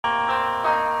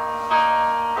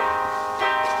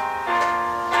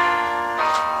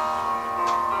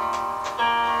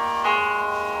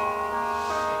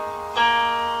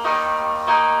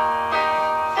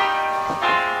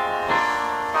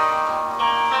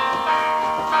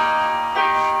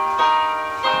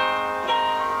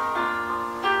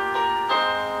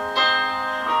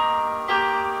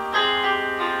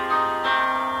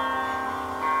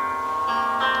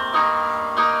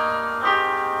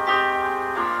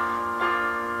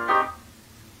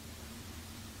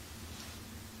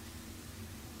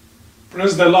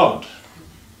Praise the Lord.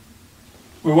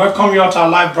 We welcome you to our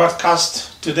live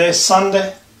broadcast. Today is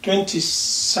Sunday,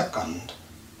 22nd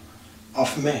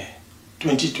of May,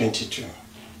 2022.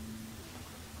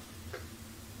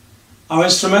 Our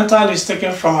instrumental is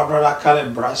taken from our brother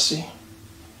Caleb Brassi.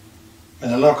 May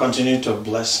the Lord continue to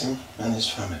bless him and his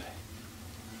family.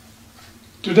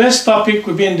 Today's topic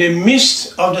will be in the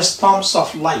midst of the storms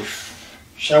of life.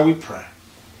 Shall we pray?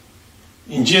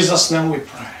 In Jesus' name we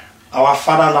pray. Our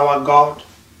Father and our God,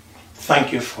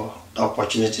 thank you for the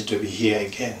opportunity to be here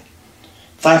again.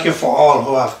 Thank you for all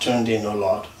who have tuned in, O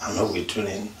Lord, and who will tune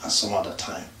in at some other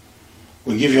time.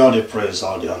 We give you all the praise,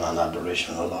 all the honor and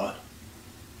adoration, O Lord.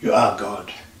 You are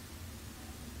God.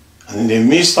 And in the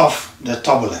midst of the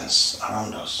turbulence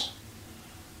around us,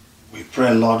 we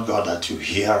pray, Lord God, that you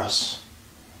hear us,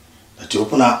 that you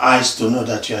open our eyes to know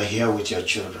that you are here with your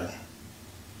children.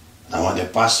 And when they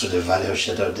pass through the valley of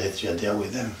shadow of death, you are there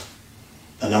with them.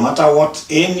 And no matter what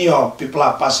any of people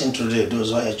are passing through today,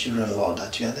 those are your children, Lord,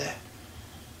 that you are there.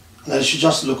 And they should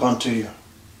just look unto you.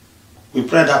 We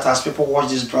pray that as people watch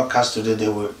this broadcast today, they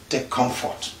will take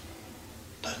comfort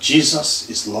that Jesus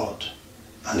is Lord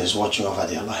and is watching over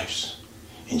their lives.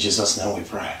 In Jesus' name we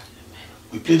pray.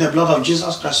 We plead the blood of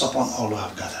Jesus Christ upon all who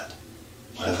have gathered,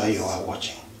 wherever you are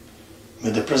watching. May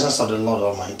the presence of the Lord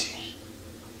Almighty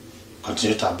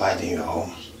continue to abide in your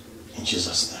homes. In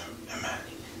Jesus' name, amen.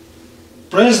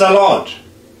 Praise the Lord.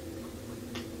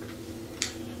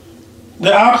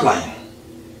 The outline.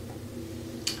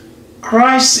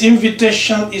 Christ's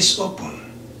invitation is open.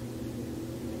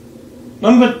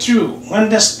 Number 2, when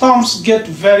the storms get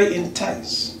very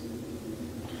intense.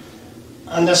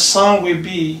 And the song will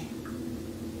be,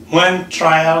 when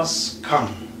trials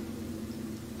come.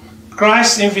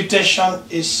 Christ's invitation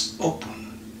is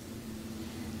open.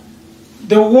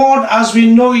 The world as we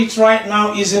know it right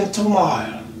now is in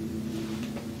turmoil.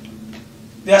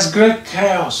 There's great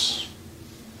chaos.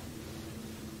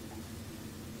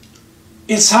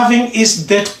 It's having its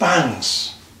death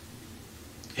pangs.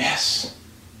 Yes.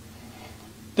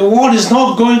 The world is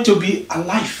not going to be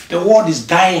alive. The world is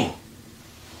dying.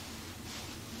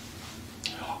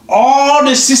 All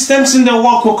the systems in the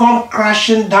world could come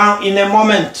crashing down in a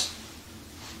moment.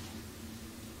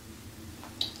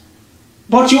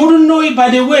 But you wouldn't know it by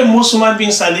the way most human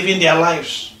beings are living their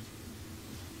lives.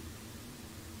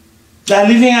 They are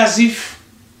living as if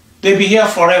they'll be here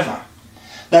forever.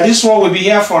 That this world will be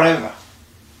here forever.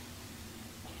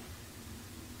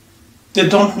 They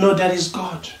don't know there is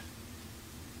God.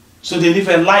 So they live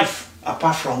a life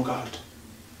apart from God.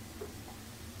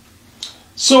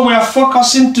 So we are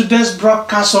focusing today's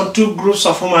broadcast on 2 groups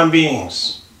of human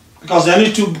beings. Because there are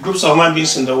only 2 groups of human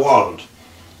beings in the world.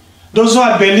 Those who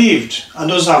have believed and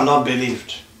those who have not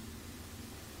believed.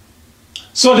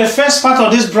 So the first part of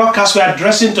this broadcast we are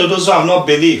addressing to those who have not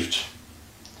believed.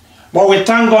 But we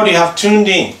thank God you have tuned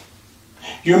in.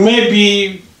 You may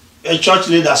be a church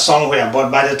leader somewhere,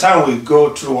 but by the time we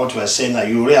go through what we are saying now,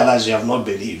 you realize you have not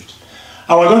believed.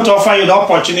 And we're going to offer you the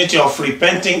opportunity of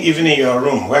repenting even in your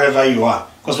room, wherever you are.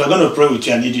 Because we're going to pray with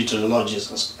you and lead you to the Lord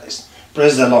Jesus Christ.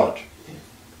 Praise the Lord.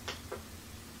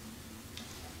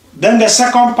 Then the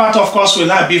second part, of course, will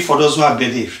now be for those who have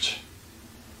believed.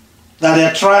 That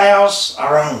there are trials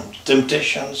around,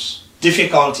 temptations,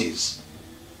 difficulties.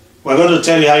 We're going to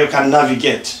tell you how you can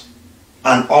navigate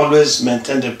and always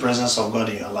maintain the presence of God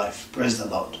in your life. Praise the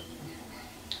Lord.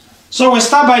 So we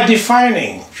start by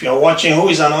defining, if you're watching, who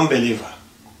is an unbeliever.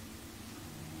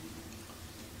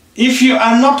 If you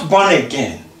are not born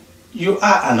again, you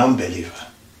are an unbeliever.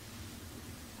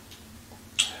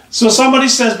 So somebody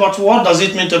says, but what does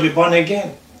it mean to be born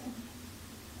again?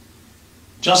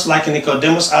 Just like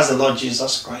Nicodemus asked the Lord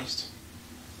Jesus Christ.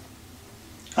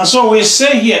 And so we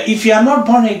say here, if you are not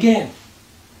born again,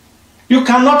 you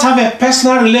cannot have a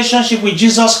personal relationship with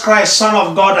Jesus Christ, Son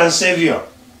of God and Savior.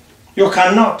 You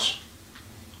cannot.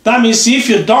 That means if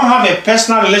you don't have a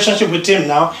personal relationship with Him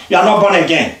now, you are not born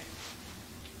again.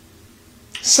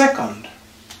 Second,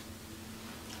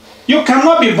 you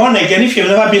cannot be born again if you've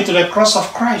never been to the cross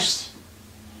of Christ.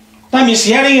 That means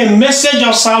hearing a message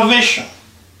of salvation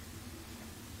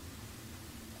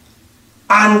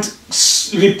and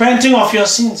repenting of your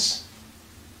sins.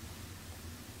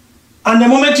 And the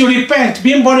moment you repent,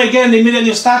 being born again, immediately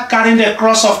you start carrying the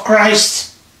cross of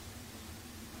Christ.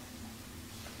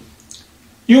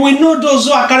 You will know those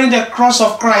who are carrying the cross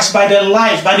of Christ by their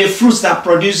life, by the fruits they are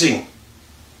producing.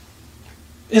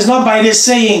 It's not by the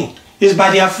saying, it's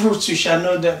by their fruits you shall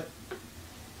know them.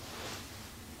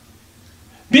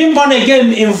 Being born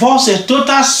again involves a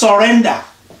total surrender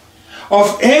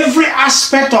of every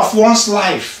aspect of one's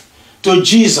life to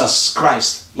Jesus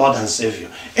Christ, Lord and Savior.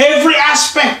 Every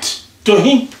aspect to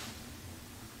Him.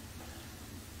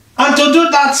 And to do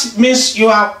that means you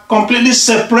are completely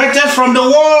separated from the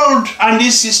world and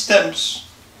these systems.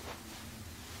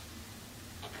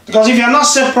 Because if you are not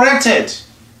separated,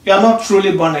 you are not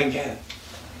truly born again.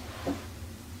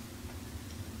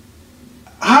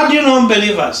 How do you know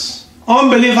unbelievers?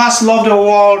 Unbelievers love the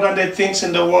world and the things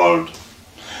in the world.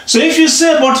 So if you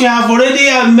say, but you have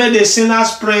already made a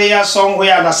sinner's prayer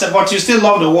somewhere, and I said, but you still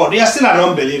love the world, you are still an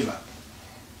unbeliever.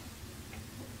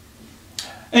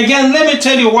 Again, let me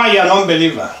tell you why you are an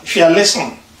unbeliever, if you are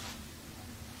listening.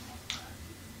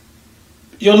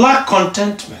 You lack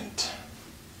contentment.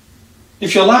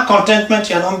 If you lack contentment,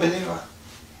 you are an unbeliever.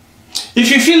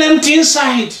 If you feel empty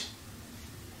inside,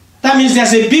 that means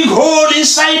there's a big hole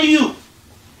inside you.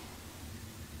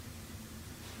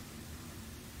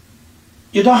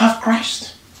 You don't have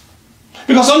Christ.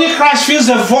 Because only Christ fills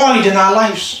the void in our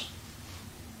lives.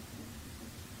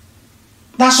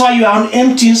 That's why you are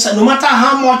empty inside. No matter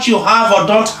how much you have or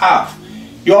don't have,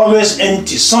 you're always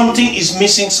empty. Something is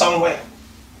missing somewhere.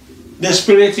 The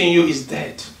spirit in you is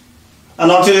dead.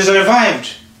 And until it's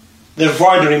revived, the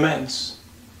void remains.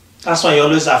 That's why you're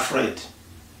always afraid.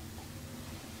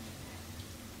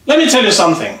 Let me tell you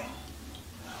something.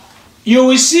 You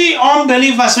will see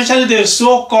unbelievers, especially the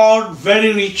so-called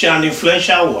very rich and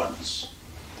influential ones.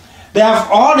 They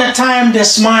have all the time the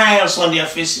smiles on their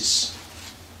faces.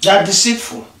 They are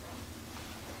deceitful.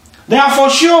 They are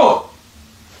for sure.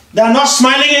 They are not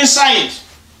smiling inside.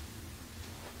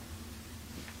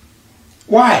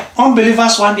 Why?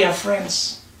 Unbelievers want their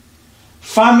friends,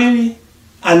 family,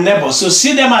 and neighbors. So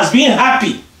see them as being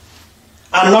happy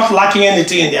and not lacking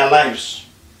anything in their lives.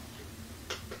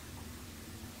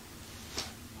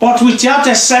 But without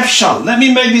exception, let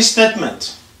me make this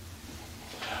statement.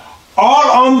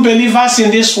 All unbelievers in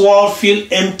this world feel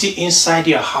empty inside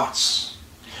their hearts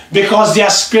because their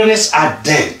spirits are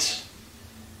dead.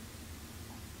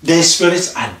 Their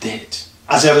spirits are dead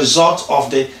as a result of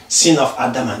the sin of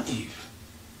Adam and Eve.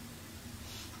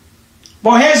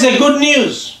 But here's the good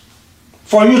news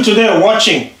for you today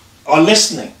watching or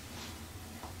listening.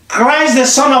 Christ, the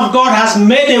Son of God, has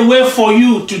made a way for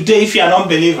you today if you are an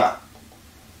unbeliever.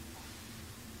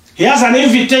 He has an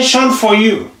invitation for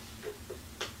you.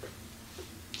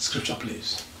 Scripture,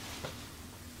 please.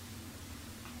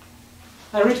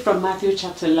 I read from Matthew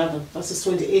chapter 11, verses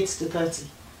 28 to 30.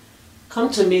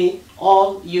 Come to me,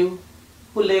 all you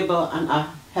who labor and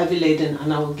are heavy laden,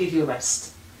 and I will give you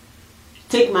rest.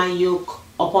 Take my yoke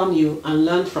upon you and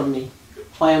learn from me,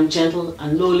 for I am gentle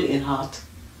and lowly in heart,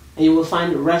 and you will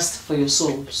find rest for your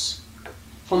souls.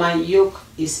 For my yoke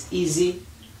is easy,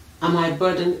 and my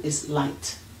burden is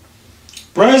light.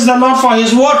 Praise the Lord for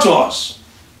His word to us.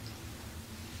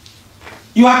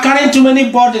 You are carrying too many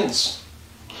burdens.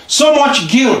 So much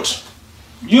guilt.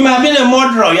 You may have been a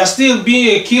murderer. You are still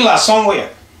being a killer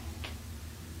somewhere.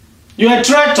 You are a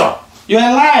traitor. You are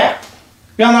a liar.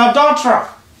 You are an adulterer.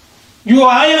 You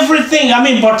are everything. I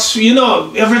mean, but you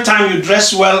know, every time you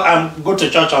dress well and go to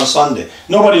church on Sunday,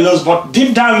 nobody knows, but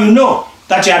deep down you know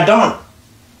that you are done.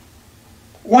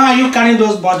 Why are you carrying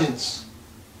those burdens?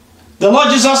 The Lord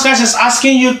Jesus Christ is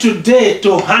asking you today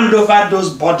to hand over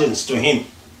those burdens to Him.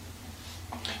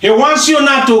 He wants you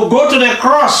now to go to the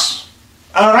cross,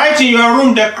 and right in your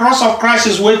room, the cross of Christ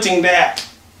is waiting there.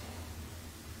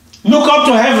 Look up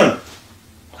to heaven.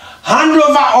 Hand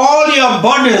over all your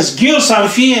burdens, guilt, and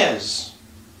fears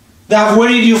that have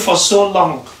worried you for so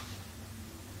long.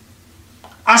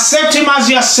 Accept Him as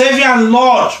your Savior and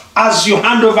Lord as you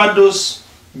hand over those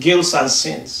guilt and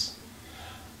sins,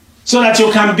 so that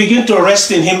you can begin to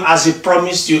rest in Him as He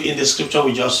promised you in the scripture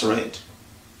we just read.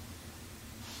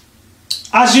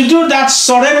 As you do that,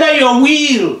 surrender your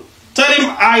will. Tell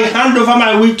Him, I hand over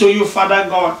my will to you, Father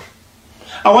God.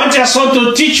 I want your Son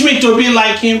to teach me to be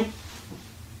like Him.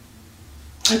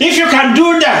 If you can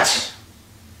do that,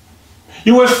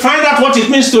 you will find out what it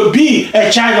means to be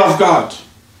a child of God,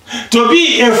 to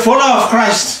be a follower of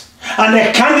Christ, and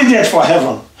a candidate for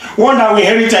heaven, one that will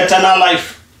inherit eternal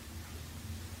life.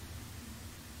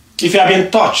 If you have been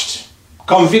touched,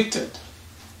 convicted,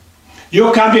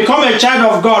 you can become a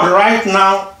child of God right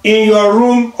now in your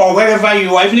room or wherever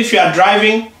you are. Even if you are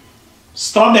driving,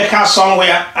 stop the car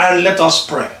somewhere and let us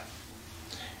pray.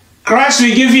 Christ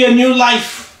will give you a new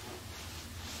life.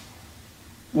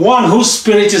 One whose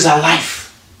spirit is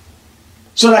alive.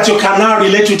 So that you can now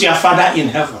relate with your Father in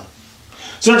heaven.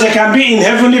 So that you can be in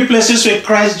heavenly places with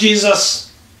Christ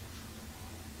Jesus.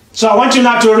 So I want you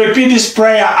now to repeat this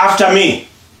prayer after me.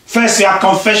 First, your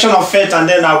confession of faith, and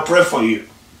then I'll pray for you.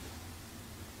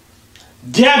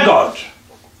 Dear God,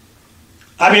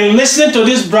 I've been listening to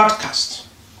this broadcast,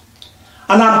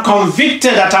 and I'm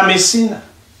convicted that I'm a sinner.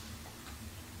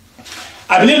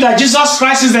 I believe that Jesus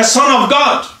Christ is the Son of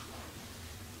God,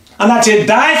 and that He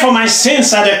died for my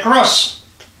sins at the cross.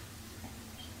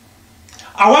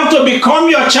 I want to become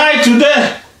your child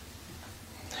today.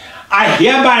 I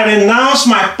hereby renounce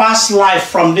my past life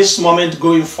from this moment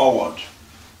going forward.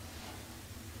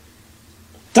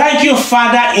 Thank you,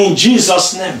 Father, in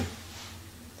Jesus' name.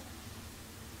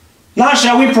 Now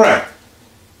shall we pray?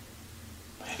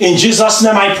 In Jesus'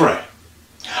 name I pray.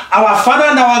 Our Father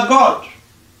and our God,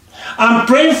 I'm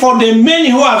praying for the many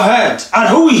who have heard and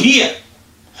who will hear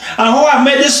and who have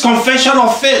made this confession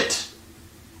of faith,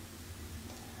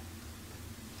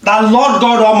 that Lord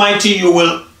God Almighty, you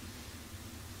will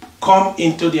come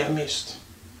into their midst.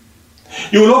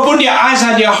 You will open their eyes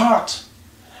and their heart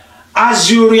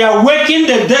as you reawaken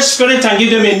the dead spirit and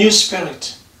give them a new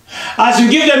spirit. As you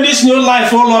give them this new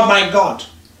life, oh Lord my God,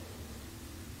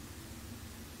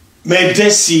 may they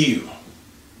see you.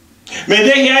 May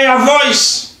they hear your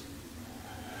voice.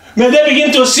 May they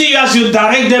begin to see you as you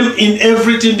direct them in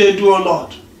everything they do, oh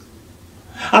Lord.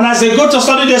 And as they go to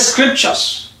study the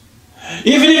scriptures,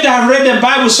 even if they have read the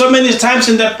Bible so many times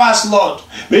in the past, Lord,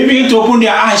 may you begin to open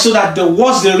their eyes so that the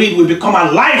words they read will become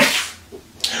alive.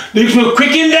 It will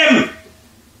quicken them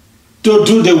to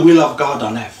do the will of God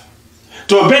on earth,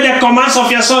 to obey the commands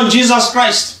of your Son, Jesus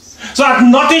Christ, so that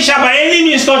nothing shall by any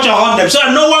means touch or hurt them, so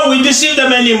that no one will deceive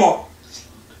them anymore.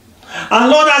 And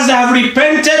Lord, as they have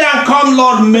repented and come,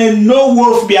 Lord, may no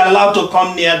wolf be allowed to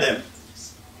come near them.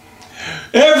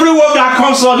 Every wolf that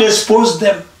comes, Lord, expose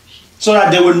them so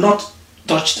that they will not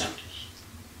touch them.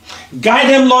 Guide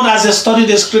them, Lord, as they study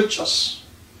the scriptures.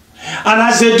 And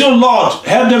as they do, Lord,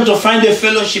 help them to find a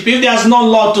fellowship. If there's no,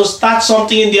 Lord, to start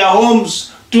something in their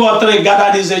homes, 2 or 3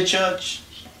 gathered is a church.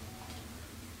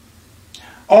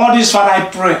 All this, Father, I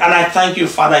pray and I thank you,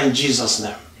 Father, in Jesus'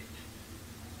 name.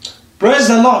 Praise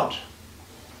the Lord.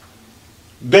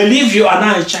 Believe you are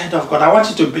now a child of God. I want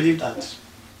you to believe that.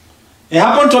 It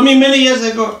happened to me many years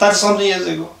ago, 30-something years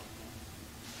ago.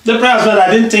 The prayer was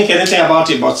I didn't think anything about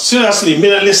it, but seriously,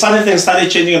 immediately certain things started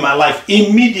changing in my life.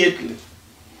 Immediately.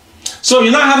 So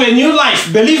you now have a new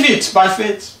life. Believe it by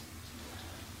faith.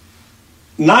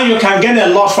 Now you can gain a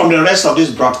lot from the rest of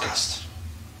this broadcast.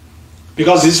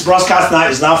 Because this broadcast now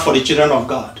is now for the children of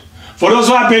God. For those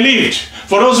who have believed.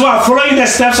 For those who are following the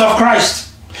steps of Christ.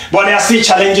 But there are still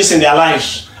challenges in their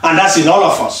lives. And that's in all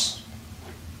of us.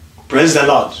 Praise the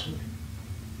Lord.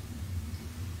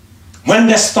 When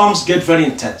the storms get very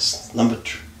intense, number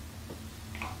 2.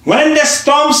 When the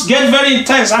storms get very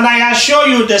intense, and I assure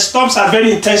you the storms are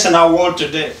very intense in our world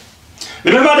today.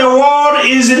 Remember, the world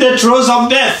is in the throes of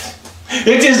death.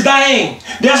 It is dying.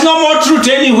 There's no more truth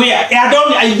anywhere.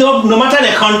 No matter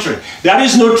the country, there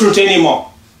is no truth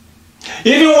anymore.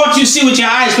 Even what you see with your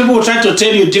eyes, people will try to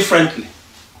tell you differently.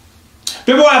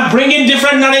 People are bringing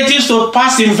different narratives to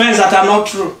past events that are not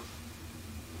true.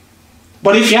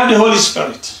 But if you have the Holy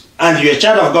Spirit, and you're a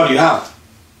child of God, you have.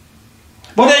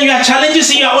 But then you have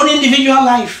challenges in your own individual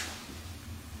life.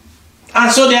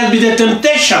 And so there will be the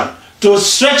temptation to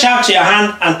stretch out your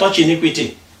hand and touch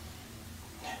iniquity.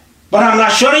 But I'm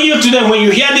assuring you today, when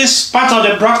you hear this part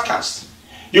of the broadcast,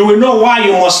 you will know why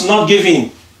you must not give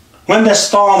in when the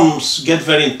storms get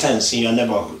very intense in your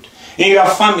neighborhood, in your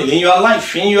family, in your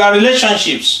life, in your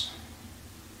relationships.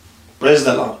 Praise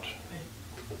the Lord.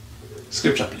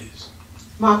 Scripture, please.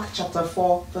 Mark chapter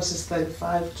 4, verses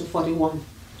 35 to 41.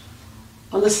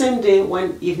 On the same day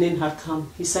when evening had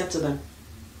come, he said to them,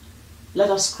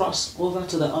 "Let us cross over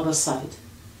to the other side."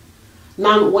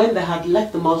 Now when they had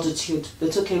left the multitude, they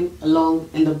took him along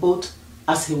in the boat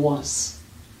as he was,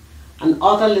 and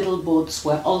other little boats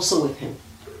were also with him.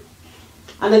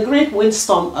 And a great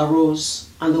windstorm arose,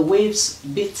 and the waves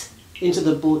beat into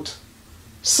the boat,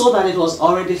 so that it was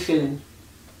already filling.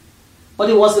 But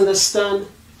he was in the stern,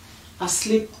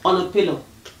 asleep on a pillow.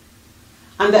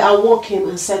 And they awoke him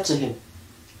and said to him,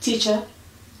 "Teacher,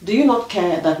 do you not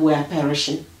care that we are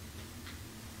perishing?"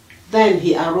 Then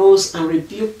he arose and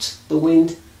rebuked the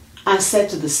wind and said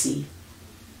to the sea,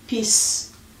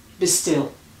 "Peace, be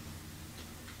still."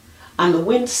 And the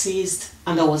wind ceased,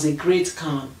 and there was a great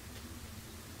calm.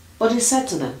 But he said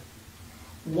to them,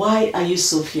 "Why are you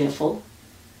so fearful?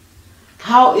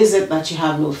 How is it that you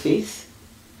have no faith?"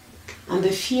 And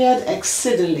they feared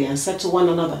exceedingly and said to one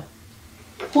another,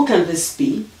 "Who can this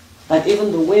be, that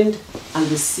even the wind and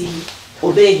the sea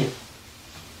obey him?"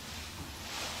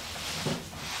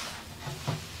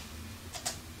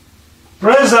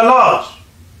 Praise the Lord.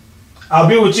 I'll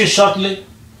be with you shortly.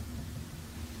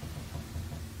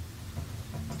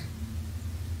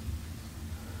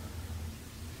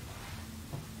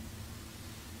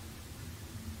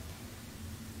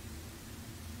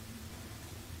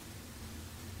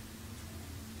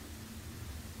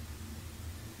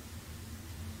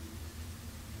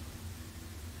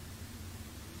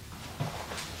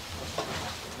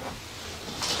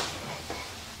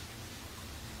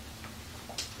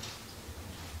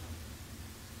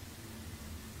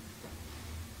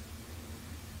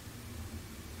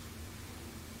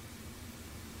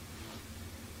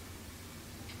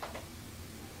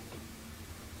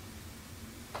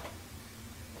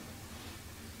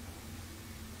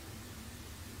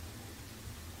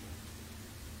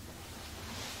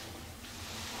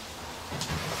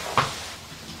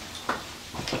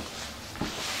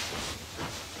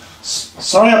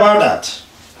 Sorry about that.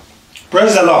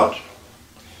 Praise the Lord.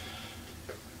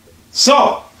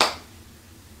 So,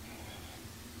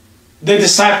 the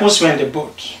disciples were in the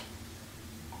boat.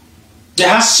 They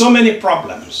had so many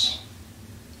problems.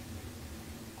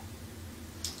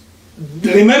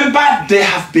 Remember, they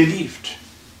have believed.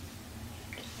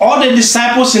 All the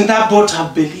disciples in that boat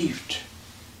have believed.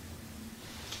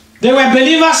 They were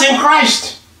believers in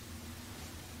Christ.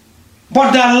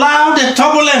 But they allowed the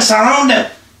turbulence around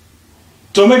them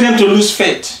to make them to lose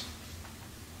faith.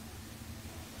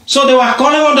 So they were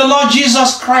calling on the Lord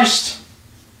Jesus Christ.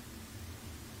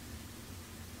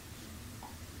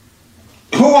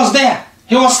 Who was there?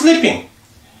 He was sleeping.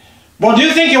 But do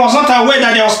you think he was not aware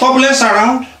that there was turbulence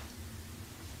around?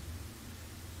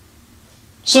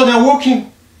 So they woke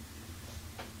him.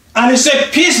 And he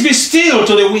said, "Peace be still,"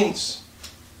 to the winds.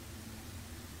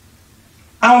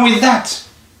 And with that,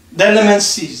 the elements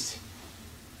ceased.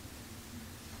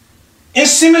 In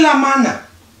similar manner,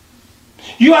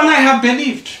 you and I have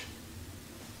believed.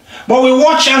 But we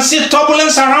watch and see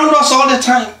turbulence around us all the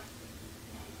time.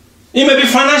 It may be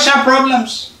financial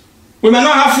problems. We may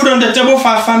not have food on the table for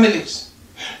our families.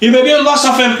 It may be a loss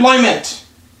of employment.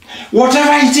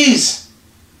 Whatever it is,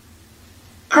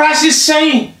 Christ is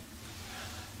saying,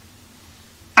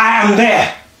 "I am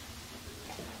there."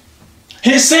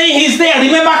 He's saying he's there.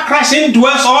 Remember, Christ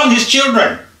indwells all his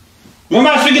children.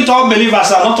 Remember, I'm speaking to all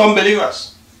believers and not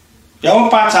unbelievers. Your own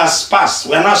part has passed.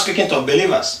 We are now speaking to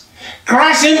believers.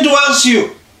 Christ indwells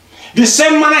you. The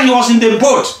same manner he was in the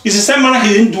boat is the same manner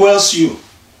he indwells you.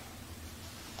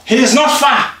 He is not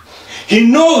far. He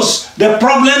knows the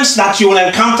problems that you will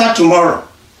encounter tomorrow.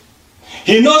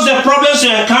 He knows the problems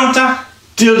you encounter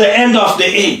till the end of the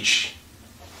age.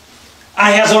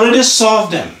 And he has already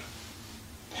solved them.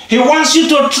 He wants you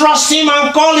to trust him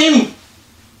and call him.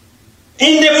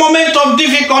 In the moment of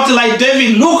difficulty, like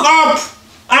David, look up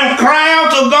and cry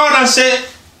out to God and say,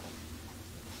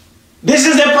 "This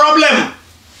is the problem.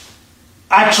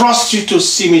 I trust you to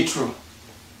see me through."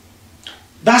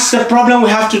 That's the problem we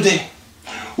have today.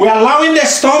 We're allowing the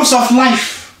storms of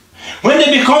life, when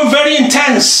they become very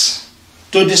intense,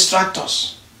 to distract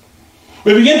us.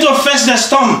 We begin to face the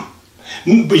storm.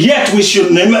 Yet we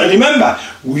should remember,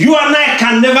 you and I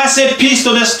can never say peace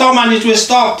to the storm and it will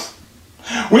stop.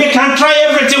 We can try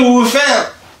everything, we will fail.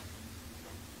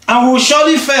 And we will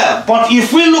surely fail. But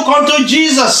if we look unto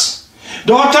Jesus,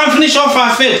 the author and finisher of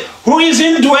our faith, who is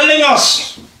indwelling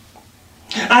us,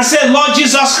 and say, "Lord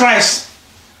Jesus Christ,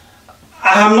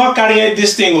 I am not carrying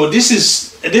this thing, or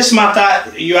this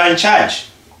matter, you are in charge,"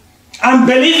 and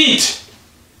believe it,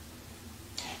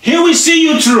 he will see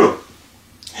you through.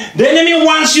 The enemy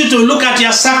wants you to look at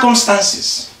your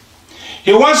circumstances.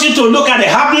 He wants you to look at the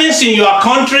happenings in your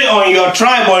country or in your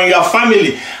tribe or in your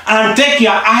family and take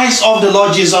your eyes off the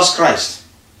Lord Jesus Christ.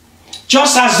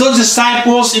 Just as those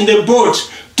disciples in the boat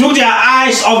took their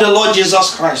eyes off the Lord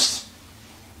Jesus Christ.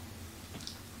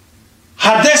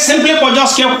 Had they simply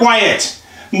just kept quiet,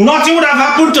 nothing would have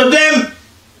happened to them.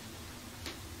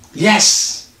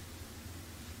 Yes.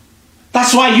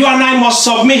 That's why you and I must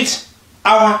submit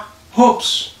our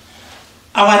hopes,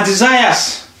 our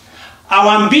desires,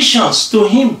 our ambitions to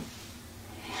him.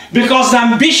 Because the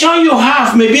ambition you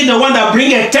have may be the one that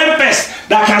brings a tempest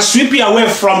that can sweep you away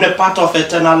from the path of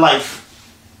eternal life.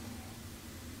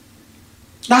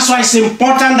 That's why it's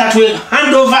important that we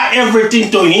hand over everything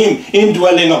to him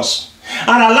indwelling us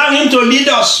and allow him to lead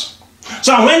us.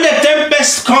 So when the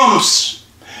tempest comes,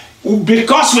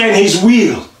 because we're in his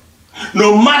will,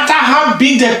 no matter how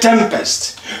big the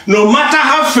tempest, no matter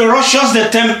how ferocious the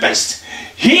tempest,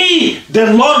 he, the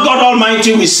Lord God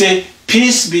Almighty, will say,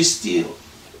 "Peace be still."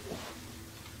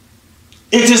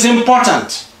 It is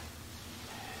important.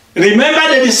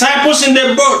 Remember the disciples in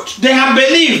the boat. They have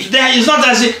believed. It's not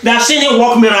as if they have seen him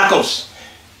work miracles.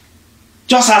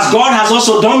 Just as God has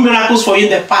also done miracles for you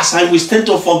in the past, and we tend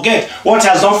to forget what he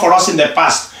has done for us in the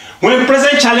past. When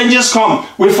present challenges come,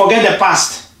 we forget the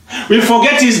past. We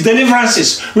forget his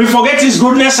deliverances. We forget his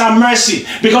goodness and mercy,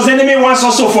 because the enemy wants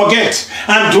us to forget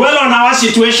and dwell on our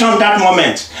situation at that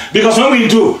moment. Because when we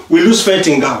do, we lose faith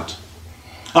in God.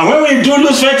 And when we do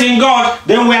lose faith in God,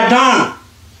 then we are done.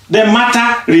 The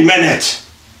matter remaineth.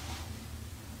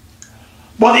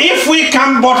 But if we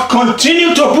can but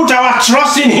continue to put our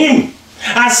trust in him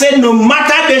and say, no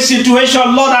matter the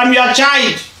situation, Lord, I'm your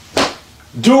child.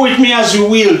 Do with me as you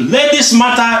will. Let this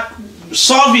matter,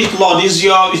 solve it, Lord. It's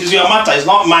your matter. It's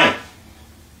not mine.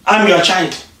 I'm your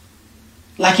child.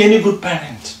 Like any good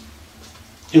parent,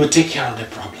 he will take care of the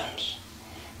problems.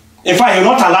 In fact, he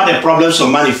will not allow the problems to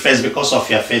manifest because of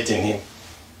your faith in him.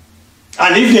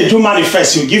 And if they do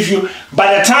manifest, he'll give you,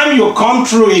 by the time you come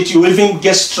through it, you even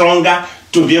get stronger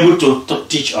to be able to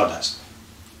teach others.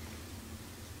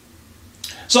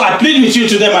 So I plead with you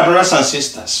today, my brothers and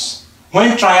sisters,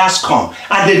 when trials come,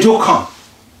 and they do come,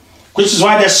 which is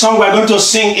why the song we're going to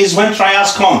sing is When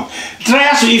Trials Come.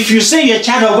 Trials, if you say you're a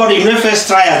child of God, you never face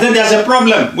trials, then there's a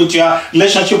problem with your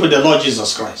relationship with the Lord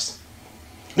Jesus Christ.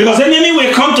 Because the enemy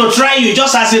will come to try you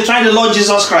just as he tried the Lord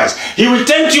Jesus Christ. He will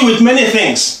tempt you with many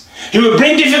things. He will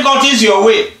bring difficulties your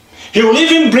way. He will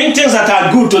even bring things that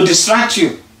are good to distract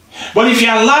you. But if you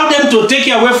allow them to take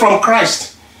you away from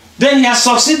Christ, then he has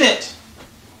succeeded.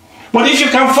 But if you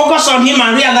can focus on him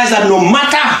and realize that no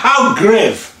matter how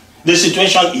grave the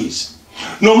situation is,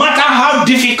 no matter how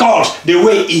difficult the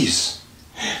way is,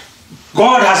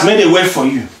 God has made a way for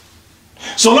you.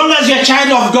 So long as you're a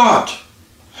child of God,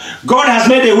 God has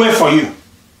made a way for you.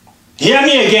 Hear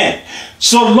me again.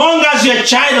 So long as you're a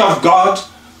child of God,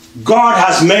 God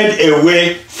has made a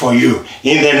way for you.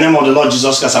 In the name of the Lord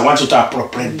Jesus Christ, I want you to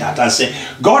appropriate that and say,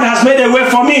 God has made a way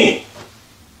for me.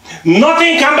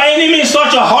 Nothing can by any means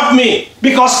touch or hurt me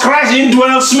because Christ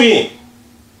indwells me.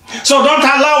 So don't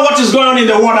allow what is going on in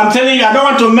the world. I'm telling you, I don't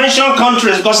want to mention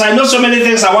countries because I know so many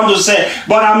things I want to say,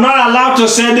 but I'm not allowed to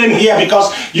say them here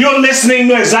because you listening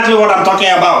know exactly what I'm talking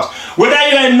about. Whether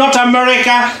you're in North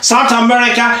America, South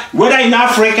America, whether in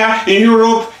Africa, in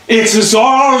Europe, it is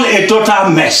all a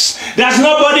total mess. There's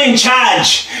nobody in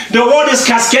charge. The world is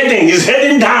cascading, it's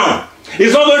heading down.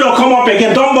 It's not going to come up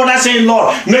again. Don't bother saying,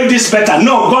 Lord, make this better.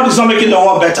 No, God is not making the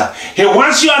world better. He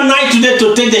wants you and I today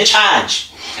to take the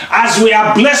charge. As we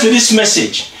are blessed with this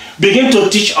message, begin to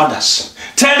teach others.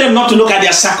 Tell them not to look at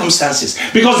their circumstances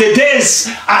because the days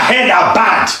ahead are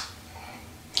bad.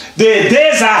 The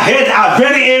days ahead are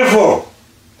very evil.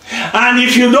 And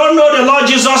if you don't know the Lord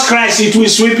Jesus Christ, it will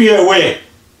sweep you away.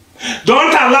 Don't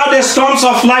allow the storms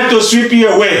of life to sweep you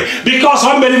away because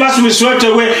unbelievers will be swept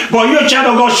away, but you,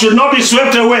 child of God, should not be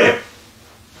swept away.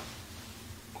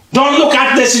 Don't look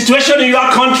at the situation in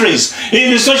your countries,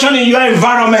 in the situation in your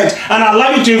environment, and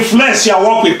allow it to influence your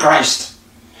walk with Christ.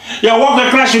 Your walk with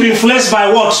Christ should be influenced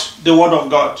by what? The Word of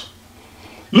God.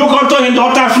 Look unto him, the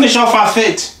author and finisher of our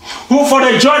faith, who for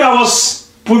the joy that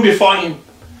was put before him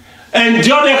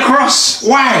endured the cross.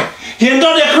 Why? He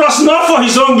endured the cross not for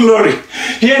his own glory.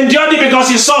 He endured it because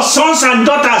he saw sons and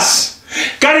daughters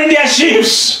carrying their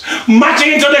ships,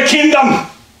 marching into the kingdom.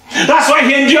 That's why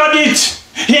he endured it.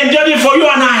 He endured it for you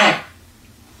and I.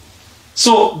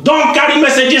 So don't carry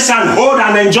messages and hold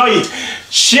and enjoy it.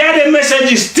 Share the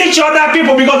messages. Teach other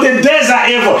people because the days are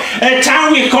evil. A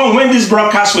time will come when this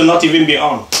broadcast will not even be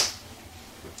on.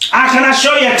 I can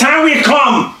assure you, a time will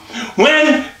come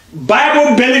when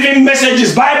Bible believing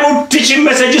messages, Bible teaching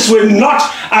messages will not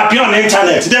appear on the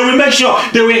internet. They will make sure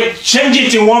they will change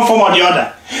it in one form or the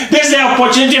other. This is the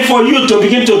opportunity for you to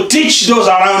begin to teach those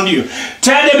around you.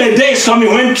 Tell them a day is coming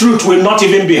when truth will not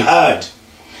even be heard.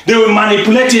 They will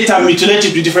manipulate it and mutilate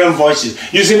it with different voices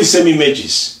using the same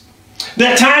images.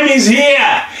 The time is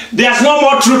here. There's no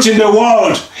more truth in the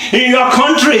world. In your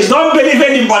countries, don't believe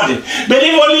anybody.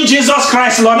 Believe only Jesus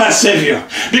Christ, Lord and Savior.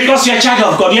 Because you're a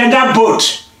child of God. You're in that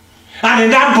boat. And in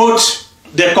that boat,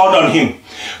 they called on him.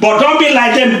 But don't be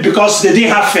like them because they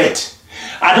didn't have faith.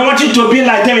 I don't want you to be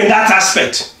like them in that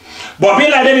aspect. But be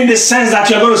like them in the sense that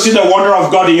you're going to see the wonder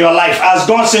of God in your life. As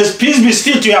God says, peace be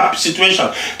still to your situation.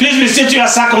 Peace be still to your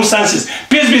circumstances.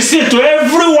 Peace be still to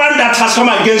everyone that has come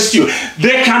against you.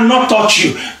 They cannot touch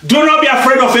you. Do not be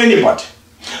afraid of anybody.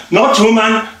 Not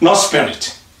human, not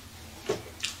spirit.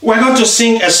 We're going to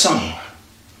sing a song.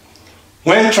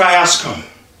 When trials come.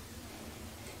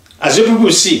 As you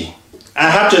people see,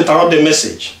 I had to interrupt the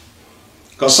message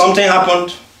because something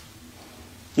happened,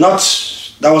 not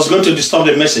that was going to disturb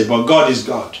the message, but God is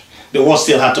God. The word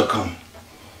still had to come.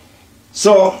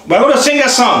 So we're going to sing a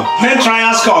song, When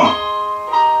Trials Come.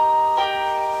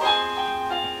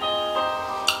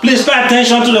 Please pay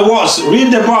attention to the words.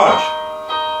 Read the board.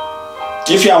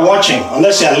 If you are watching,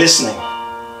 unless you are listening.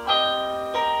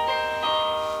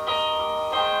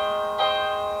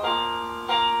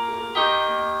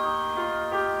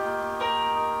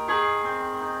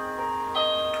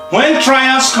 When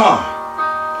trials come,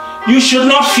 you should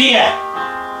not fear.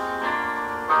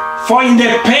 For in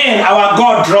the pain, our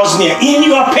God draws near. In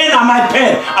your pain and my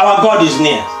pain, our God is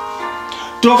near.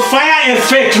 To fire a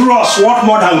faith through us, what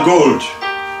more than gold?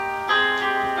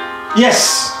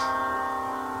 Yes.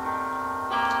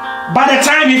 By the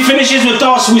time he finishes with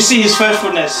us, we see his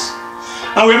faithfulness.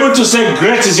 And we're able to say,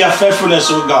 great is your faithfulness,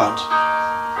 O God.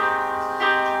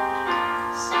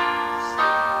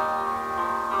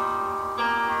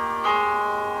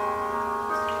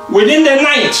 Within the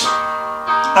night,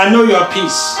 I know your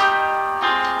peace.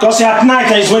 Because at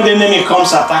night is when the enemy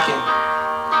comes attacking.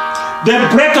 The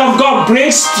breath of God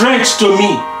brings strength to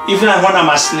me, even when I'm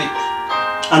asleep.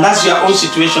 And that's your own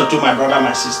situation too, my brother,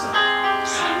 my sister.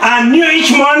 And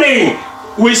each morning,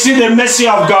 we see the mercy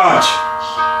of God.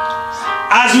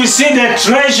 As we see the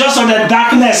treasures of the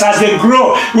darkness as they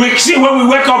grow, we see when we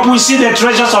wake up, we see the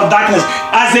treasures of darkness.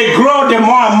 As they grow, the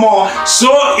more and more,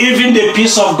 so even the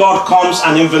peace of God comes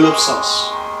and envelops us.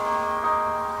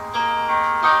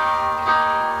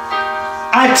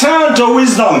 I turn to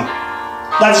wisdom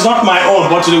that is not my own,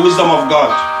 but to the wisdom of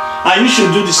God. And you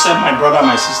should do the same, my brother,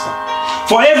 my sister.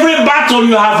 For every battle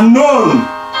you have known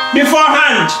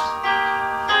beforehand,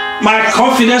 my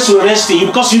confidence will rest in you,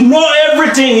 because you know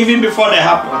everything even before they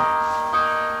happen.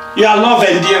 Your love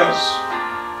endures.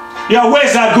 Your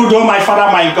ways are good, oh my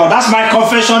Father, my God. That's my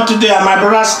confession today, and my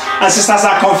brothers and sisters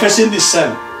are confessing the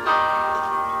same.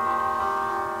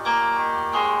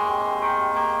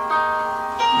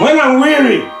 When I'm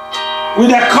weary with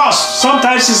the cost,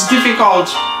 sometimes it's difficult.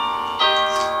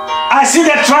 I see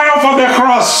the triumph of the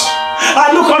cross.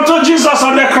 I look unto Jesus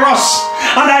on the cross,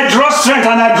 and I draw strength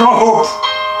and I draw hope.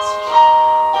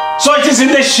 So it is in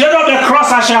the shadow of the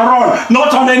cross I shall run, not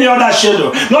on any other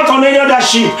shadow, not on any other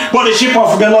sheep, but the sheep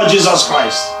of the Lord Jesus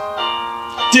Christ.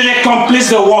 Till he completes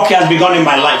the work he has begun in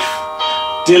my life.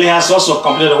 Till he has also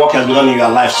completed the work he has begun in your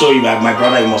life. So you, my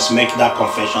brother, you must make that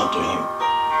confession to him.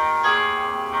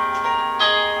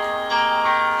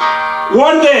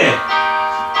 One day,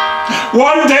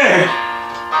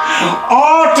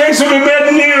 all things will be made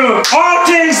new. All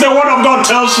things, the word of God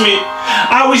tells me.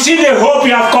 I will see the hope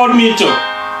you have called me to.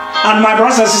 And my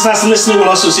brothers and sisters listening will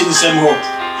also see the same hope.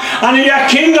 And in your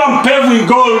kingdom paved with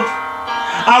gold,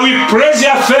 I will praise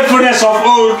your faithfulness of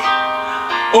old.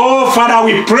 Oh Father,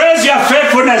 we praise your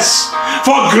faithfulness,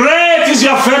 for great is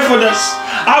your faithfulness.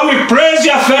 I will praise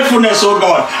your faithfulness, oh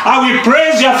God. I will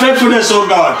praise your faithfulness, oh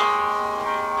God.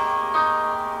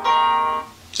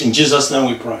 In Jesus' name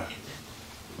we pray.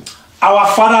 Our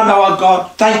Father and our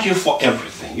God, thank you for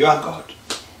everything. You are God.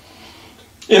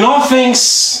 In all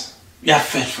things, your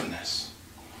faithfulness.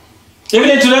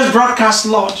 Even in today's broadcast,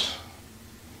 Lord,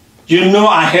 you know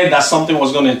I heard that something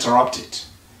was going to interrupt it.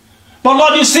 But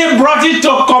Lord, you still brought it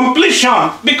to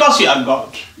completion because you are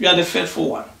God. You are the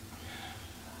faithful one.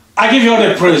 I give you all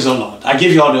the praise, oh Lord. I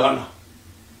give you all the honor.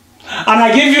 And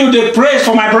I give you the praise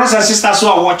for my brothers and sisters who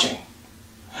are watching.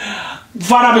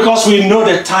 Father, because we know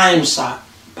the times are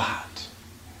bad.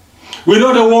 We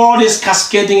know the world is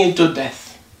cascading into death.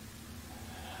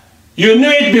 You knew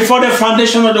it before the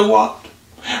foundation of the world.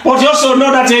 But you also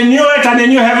know that a new earth and a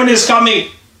new heaven is coming.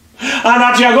 And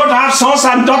that you are going to have sons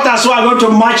and daughters who are going to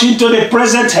march into the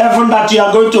present heaven that you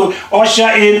are going to usher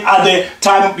in at the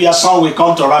time your son will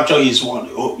come to rapture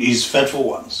his faithful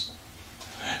ones.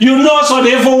 You know also the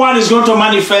evil one is going to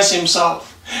manifest himself.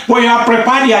 But you have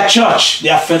prepared your church,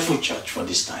 their faithful church, for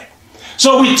this time.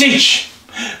 So we teach.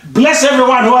 Bless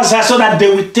everyone who has here so that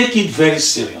they will take it very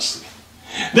seriously.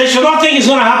 They should not think it's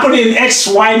going to happen in X,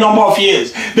 Y number of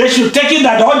years. They should take it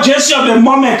that the urgency of the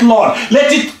moment, Lord.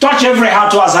 Let it touch every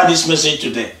heart who has had this message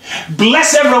today.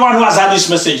 Bless everyone who has had this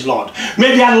message, Lord.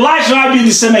 May their life not be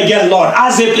the same again, Lord,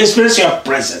 as they experience your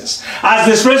presence, as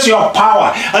they experience your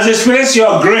power, as they experience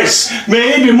your grace.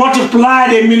 May it be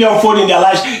multiplied a millionfold in their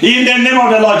lives. In the name of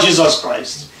the Lord Jesus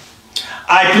Christ.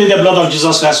 I plead the blood of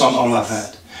Jesus Christ on all of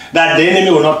that. That the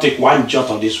enemy will not take one jot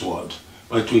of this word,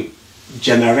 but it will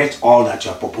generate all that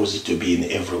you are proposing to be in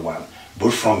everyone,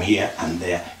 both from here and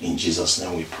there. In Jesus'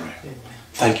 name we pray. Amen.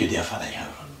 Thank you, dear Father in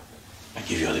heaven. I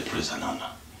give you all the praise and honor.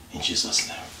 In Jesus'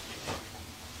 name.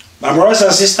 My brothers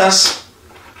and sisters,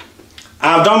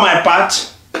 I have done my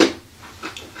part.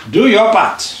 Do your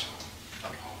part.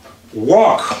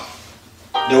 Walk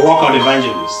the walk of the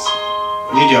evangelist.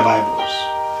 Read your Bibles.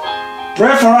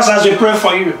 Pray for us as we pray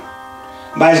for you.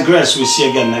 By His grace, we'll see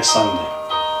you again next Sunday.